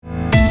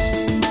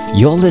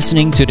You're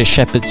listening to The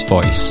Shepherd's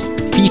Voice,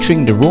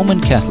 featuring the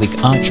Roman Catholic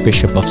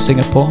Archbishop of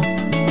Singapore,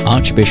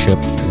 Archbishop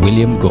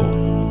William Goh.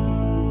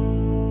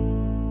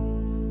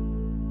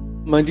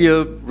 My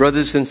dear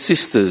brothers and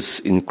sisters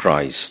in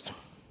Christ,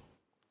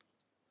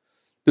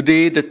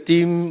 today the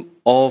theme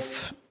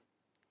of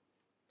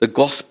the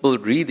Gospel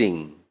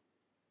reading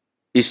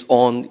is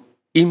on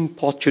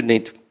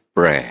importunate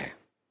prayer,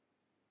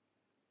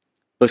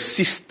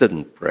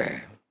 persistent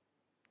prayer.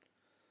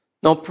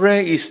 Now, prayer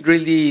is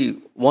really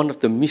one of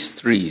the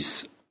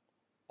mysteries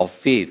of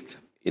faith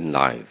in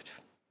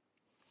life.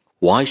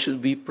 Why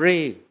should we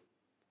pray?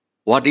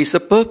 What is the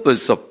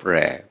purpose of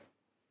prayer?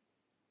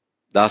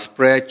 Does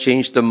prayer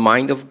change the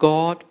mind of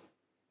God?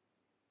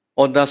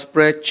 Or does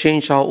prayer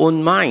change our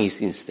own minds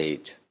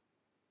instead?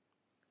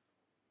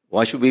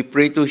 Why should we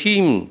pray to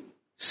Him,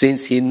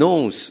 since He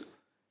knows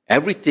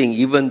everything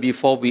even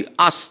before we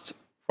ask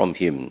from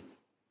Him?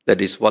 That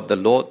is what the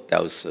Lord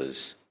tells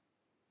us.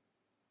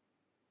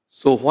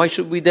 So why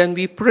should we then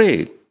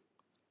pray?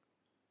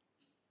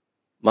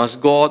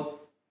 Must God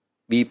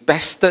be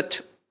pestered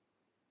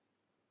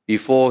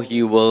before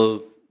He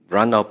will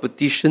grant our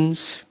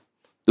petitions?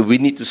 Do we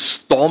need to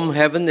storm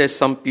heaven, as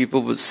some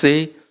people would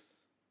say,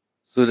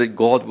 so that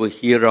God will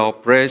hear our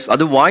prayers?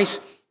 Otherwise,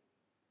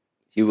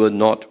 He will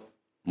not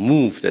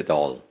move at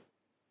all.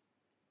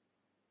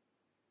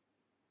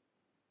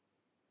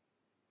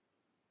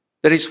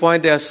 That is why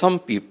there are some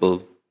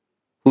people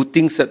who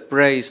think that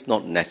prayer is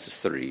not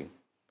necessary.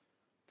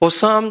 For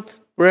some,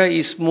 prayer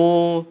is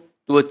more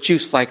to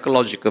achieve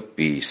psychological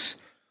peace.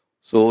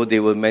 So they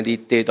will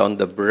meditate on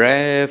the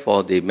breath,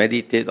 or they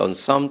meditate on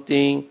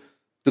something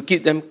to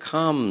keep them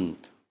calm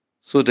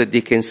so that they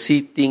can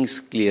see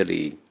things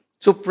clearly.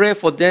 So prayer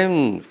for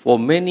them, for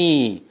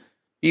many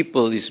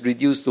people, is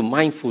reduced to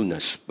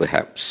mindfulness,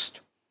 perhaps.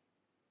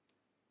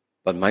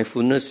 But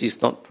mindfulness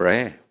is not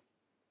prayer.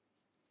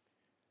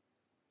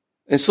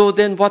 And so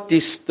then what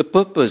is the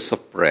purpose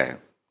of prayer?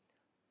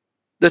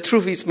 The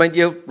truth is, my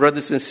dear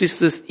brothers and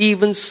sisters,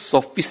 even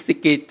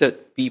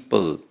sophisticated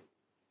people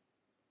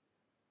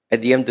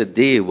at the end of the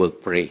day will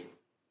pray.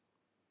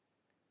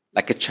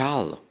 Like a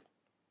child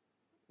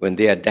when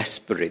they are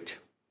desperate.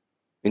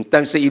 In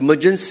times of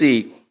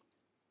emergency,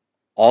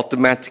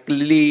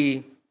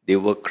 automatically they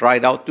will cry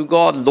out to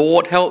God,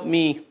 "Lord, help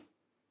me."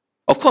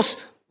 Of course,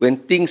 when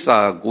things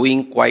are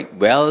going quite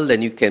well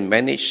and you can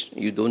manage,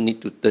 you don't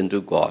need to turn to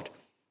God.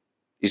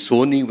 It's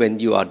only when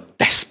you are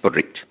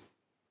desperate.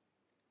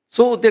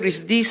 So there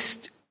is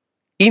this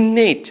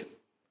innate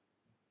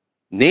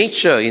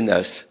nature in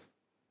us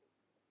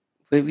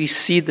where we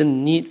see the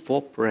need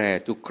for prayer,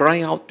 to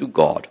cry out to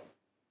God.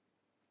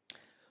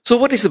 So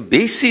what is the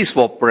basis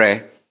for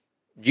prayer?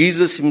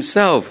 Jesus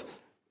Himself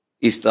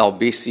is our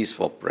basis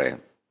for prayer,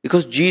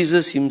 because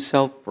Jesus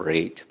Himself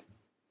prayed.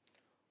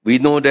 We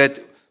know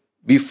that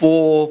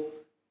before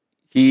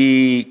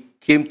He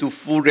came to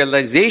full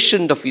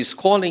realization of His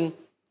calling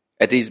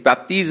at His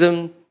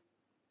baptism,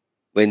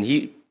 when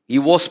He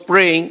was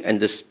praying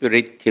and the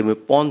Spirit came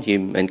upon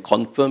Him and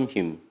confirmed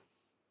Him.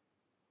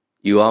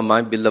 "You are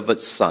my beloved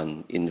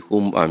Son, in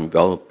whom I am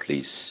well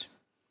pleased."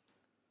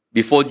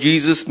 Before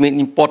Jesus made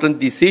important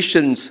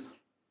decisions,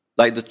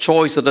 like the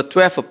choice of the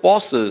 12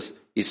 apostles,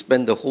 He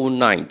spent the whole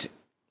night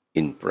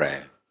in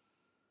prayer.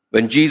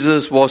 When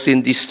Jesus was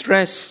in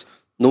distress,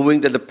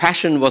 knowing that the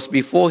passion was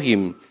before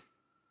Him,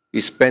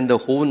 He spent the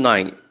whole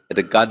night at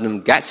the Garden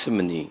of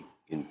Gethsemane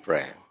in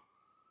prayer.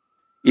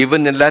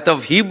 Even in the letter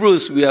of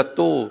Hebrews, we are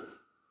told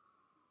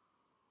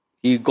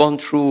He gone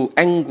through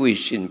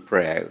anguish in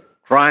prayer,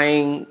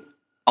 crying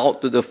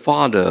out to the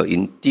Father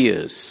in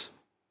tears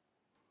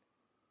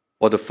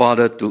for the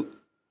Father to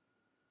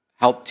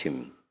help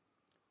Him.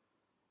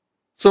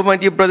 So, my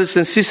dear brothers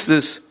and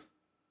sisters,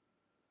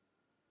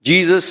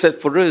 Jesus set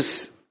for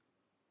us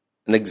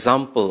an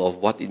example of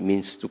what it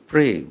means to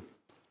pray.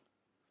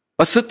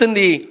 But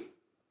certainly,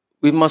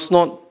 we must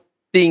not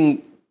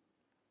think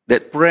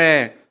that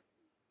prayer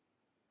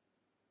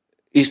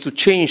is to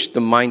change the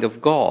mind of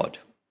God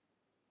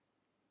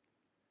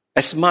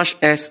as much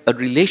as a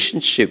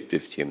relationship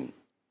with Him.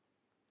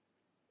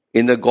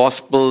 In the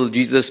Gospel,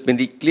 Jesus made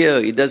it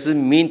clear, it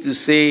doesn't mean to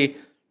say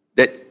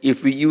that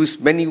if we use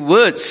many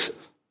words,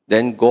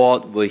 then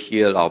God will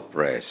hear our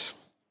prayers.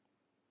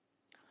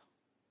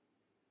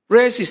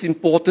 Prayer is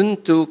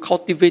important to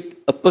cultivate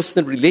a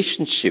personal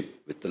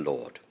relationship with the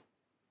Lord.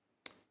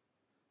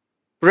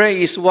 Prayer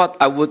is what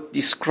I would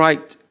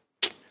describe.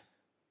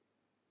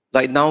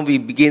 Like now we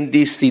begin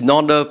this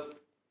synodal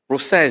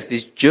process,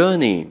 this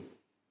journey.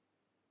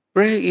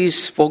 Prayer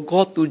is for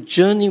God to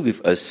journey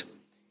with us.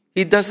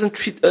 He doesn't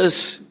treat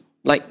us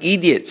like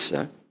idiots.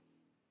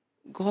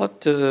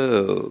 God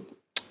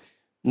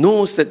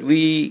knows that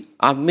we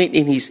are made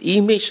in His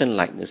image and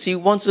likeness. He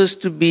wants us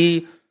to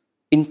be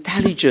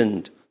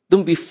intelligent.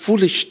 Don't be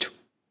foolish.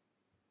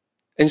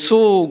 And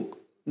so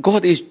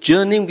God is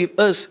journeying with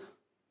us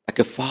like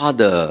a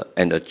father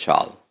and a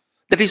child.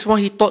 That is why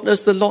He taught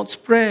us the Lord's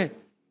Prayer.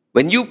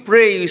 When you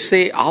pray, you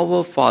say,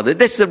 "Our Father."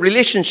 That's a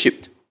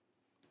relationship.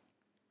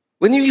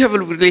 When you have a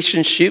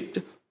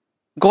relationship,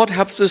 God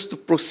helps us to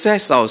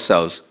process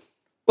ourselves.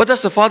 What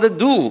does the father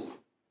do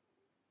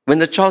when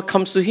the child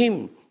comes to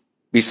him?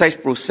 Besides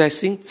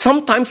processing,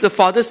 sometimes the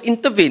fathers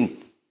intervene.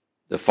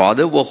 The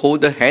father will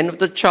hold the hand of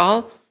the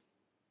child,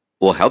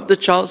 will help the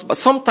child, but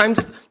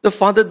sometimes the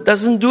father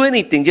doesn't do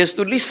anything, just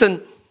to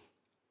listen,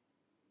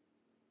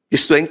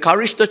 just to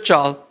encourage the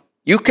child.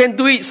 You can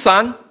do it,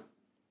 son.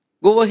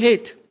 Go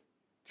ahead.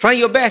 Try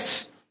your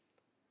best.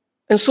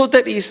 And so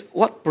that is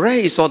what prayer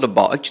is all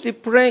about. Actually,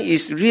 prayer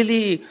is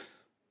really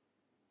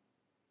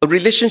a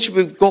relationship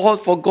with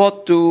God, for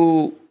God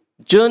to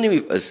journey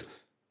with us.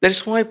 That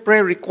is why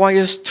prayer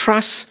requires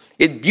trust.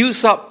 It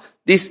builds up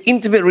this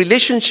intimate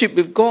relationship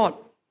with God.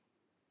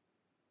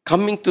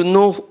 Coming to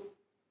know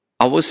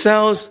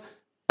ourselves,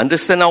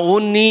 understand our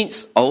own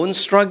needs, our own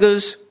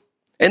struggles,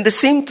 and at the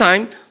same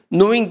time,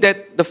 knowing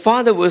that the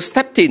Father will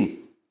step in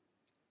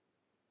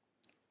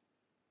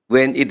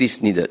when it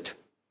is needed.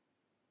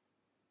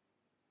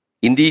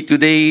 Indeed,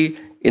 today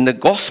in the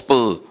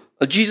Gospel,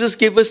 Jesus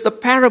gave us the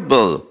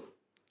parable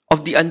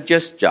of the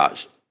unjust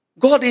judge.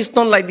 God is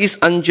not like this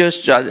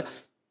unjust judge.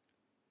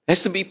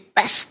 Has to be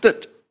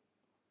pestered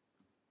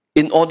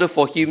in order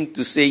for him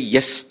to say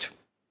yes.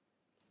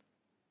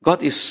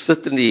 God is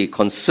certainly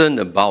concerned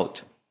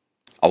about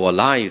our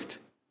life,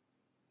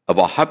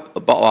 about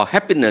our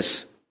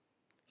happiness.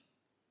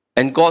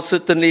 And God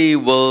certainly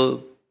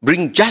will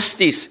bring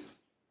justice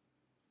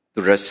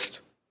to us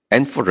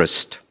and for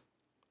us.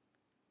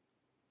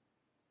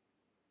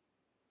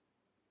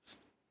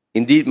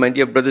 Indeed, my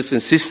dear brothers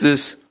and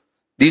sisters,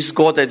 this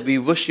God that we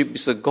worship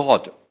is a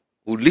God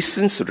who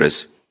listens to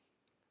us.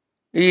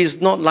 He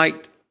is not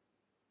like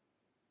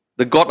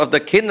the God of the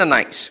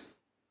Canaanites,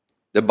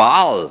 the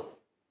Baal.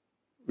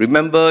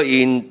 Remember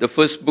in the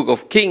first book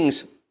of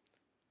Kings,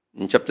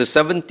 in chapter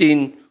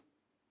 17,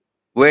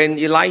 when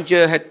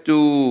Elijah had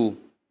to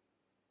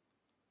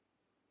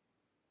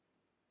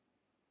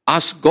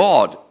ask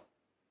God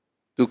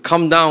to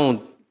come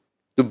down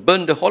to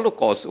burn the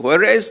Holocaust,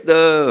 whereas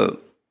the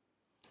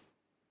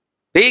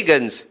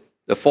pagans,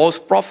 the false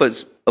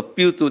prophets,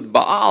 appealed to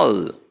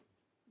Baal.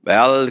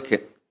 Baal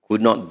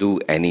could not do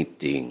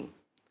anything.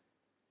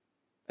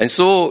 And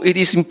so it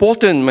is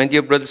important, my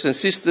dear brothers and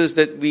sisters,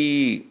 that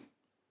we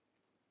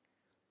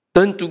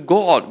turn to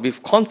God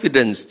with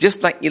confidence,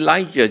 just like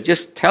Elijah.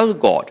 Just tell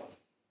God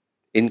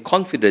in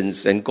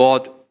confidence, and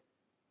God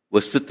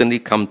will certainly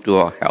come to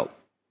our help.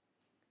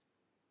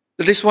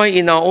 That is why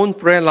in our own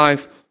prayer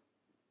life,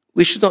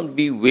 we should not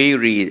be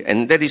weary,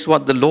 and that is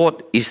what the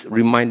Lord is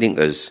reminding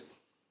us.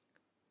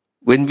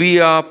 When we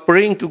are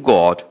praying to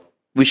God,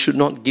 we should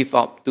not give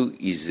up too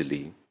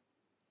easily.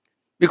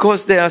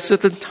 Because there are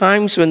certain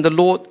times when the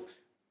Lord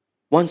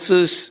wants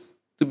us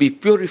to be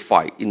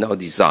purified in our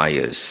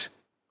desires.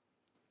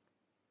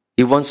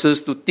 He wants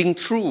us to think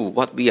through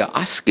what we are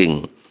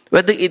asking,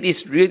 whether it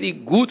is really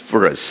good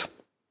for us.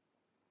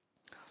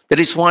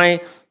 That is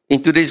why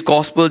in today's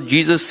gospel,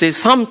 Jesus says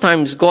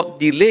sometimes God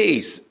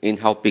delays in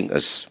helping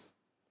us.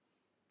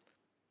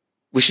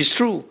 Which is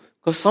true.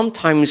 Because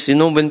sometimes,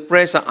 when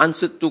prayers are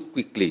answered too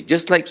quickly,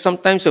 just like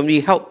sometimes when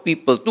we help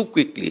people too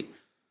quickly,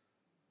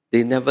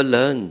 they never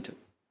learned.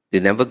 They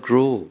never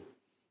grow.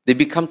 They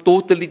become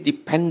totally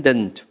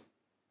dependent.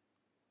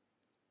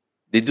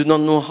 They do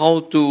not know how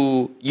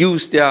to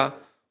use their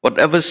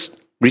whatever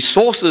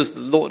resources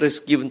the Lord has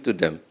given to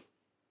them.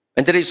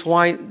 And that is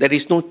why there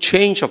is no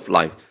change of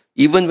life.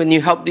 Even when you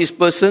help this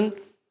person,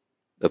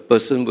 the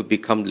person will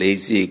become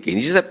lazy again.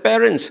 It's just like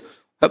parents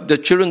help the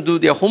children do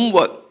their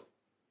homework.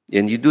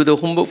 And you do the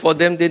homework for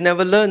them, they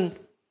never learn.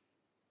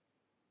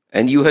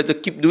 And you have to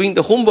keep doing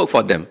the homework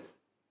for them.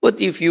 But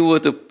if you were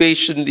to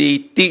patiently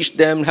teach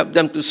them, help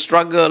them to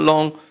struggle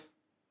along,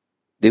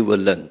 they will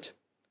learn.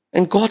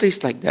 And God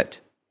is like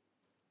that.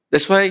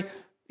 That's why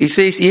He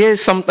says,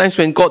 yes, sometimes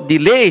when God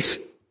delays,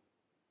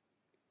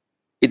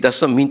 it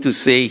does not mean to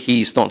say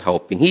He is not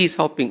helping. He is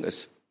helping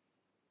us.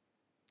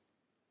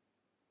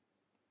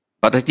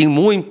 But I think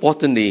more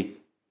importantly,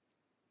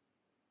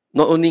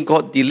 not only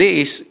God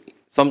delays,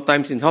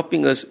 sometimes in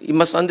helping us, you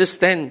must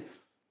understand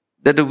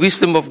that the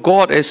wisdom of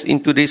God, as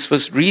in today's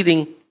first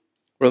reading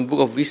from the book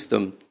of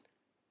wisdom,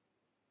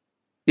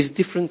 is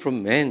different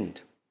from man.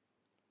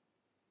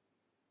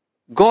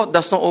 God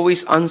does not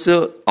always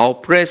answer our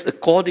prayers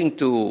according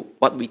to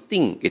what we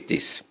think it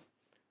is.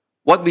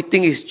 What we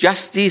think is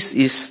justice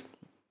is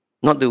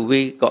not the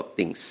way God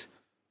thinks.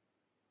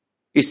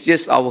 It's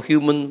just our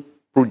human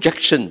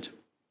projection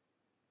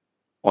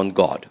on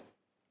God.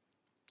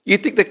 You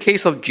take the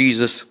case of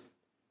Jesus.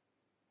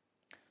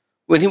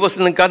 When He was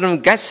in the Garden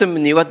of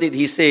Gethsemane, what did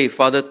He say?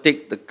 Father,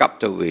 take the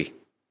cup away.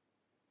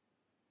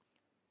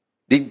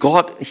 Did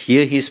God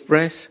hear His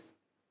prayers?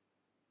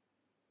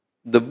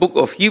 The book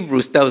of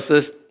Hebrews tells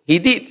us He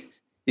did.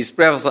 His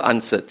prayer was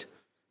answered.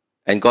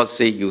 And God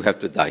said, you have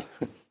to die.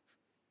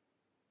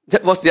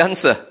 That was the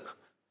answer.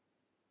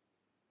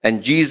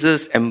 And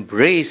Jesus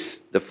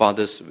embraced the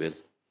Father's will.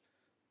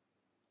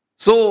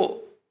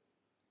 So,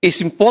 it's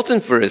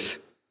important for us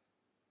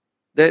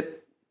that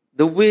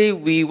the way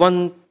we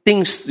want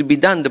things to be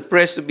done, the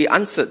prayers to be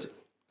answered,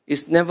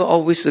 is never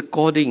always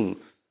according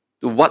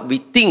to what we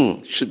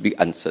think should be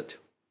answered.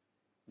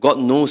 God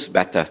knows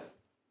better.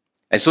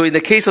 And so in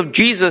the case of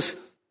Jesus,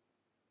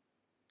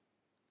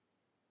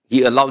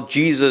 he allowed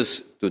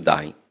Jesus to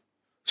die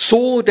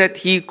so that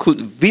he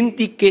could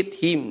vindicate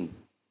him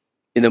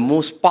in the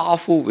most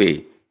powerful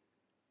way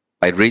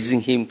by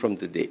raising him from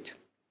the dead,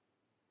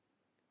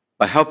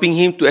 by helping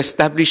him to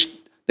establish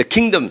the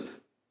kingdom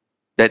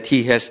that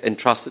he has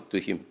entrusted to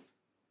him,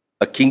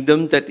 a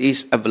kingdom that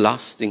is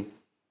everlasting,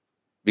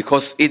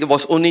 because it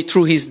was only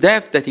through his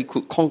death that he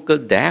could conquer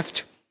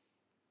death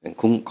and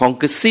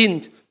conquer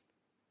sin.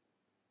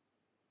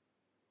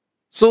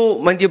 So,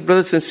 my dear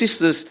brothers and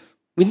sisters,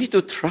 we need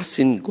to trust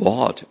in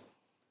God.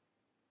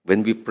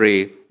 When we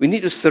pray, we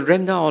need to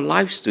surrender our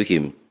lives to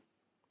him.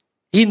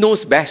 He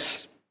knows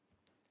best.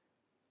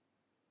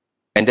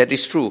 And that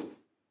is true.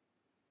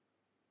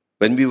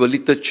 When we were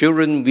little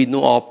children, we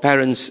know our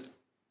parents,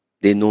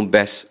 they know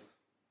best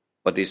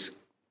what is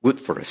good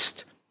for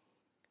us.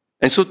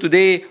 And so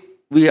today,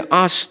 we are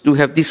asked to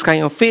have this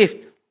kind of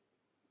faith.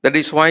 That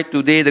is why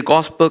today the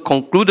gospel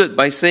concluded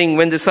by saying,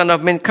 when the Son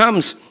of Man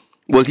comes,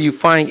 will he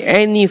find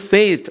any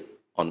faith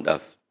on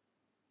earth?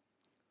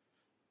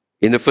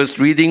 In the first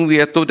reading,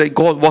 we are told that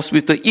God was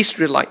with the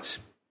Israelites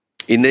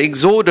in the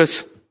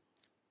Exodus,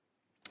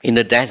 in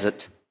the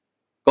desert.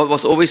 God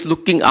was always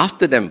looking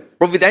after them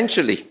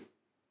providentially.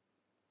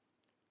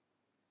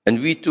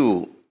 And we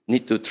too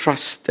need to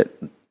trust that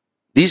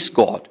this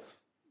God,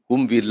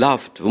 whom we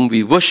loved, whom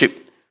we worship,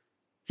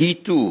 he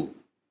too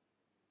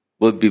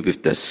will be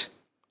with us.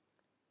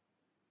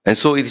 And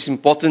so it is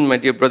important, my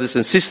dear brothers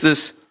and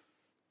sisters,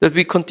 that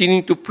we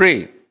continue to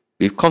pray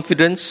with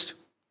confidence,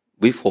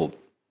 with hope.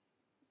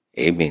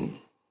 Amen.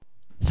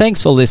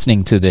 Thanks for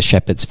listening to The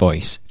Shepherd's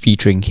Voice,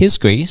 featuring His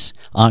Grace,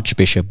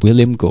 Archbishop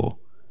William Goh.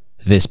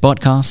 This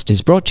podcast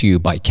is brought to you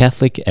by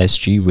Catholic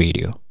SG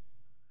Radio.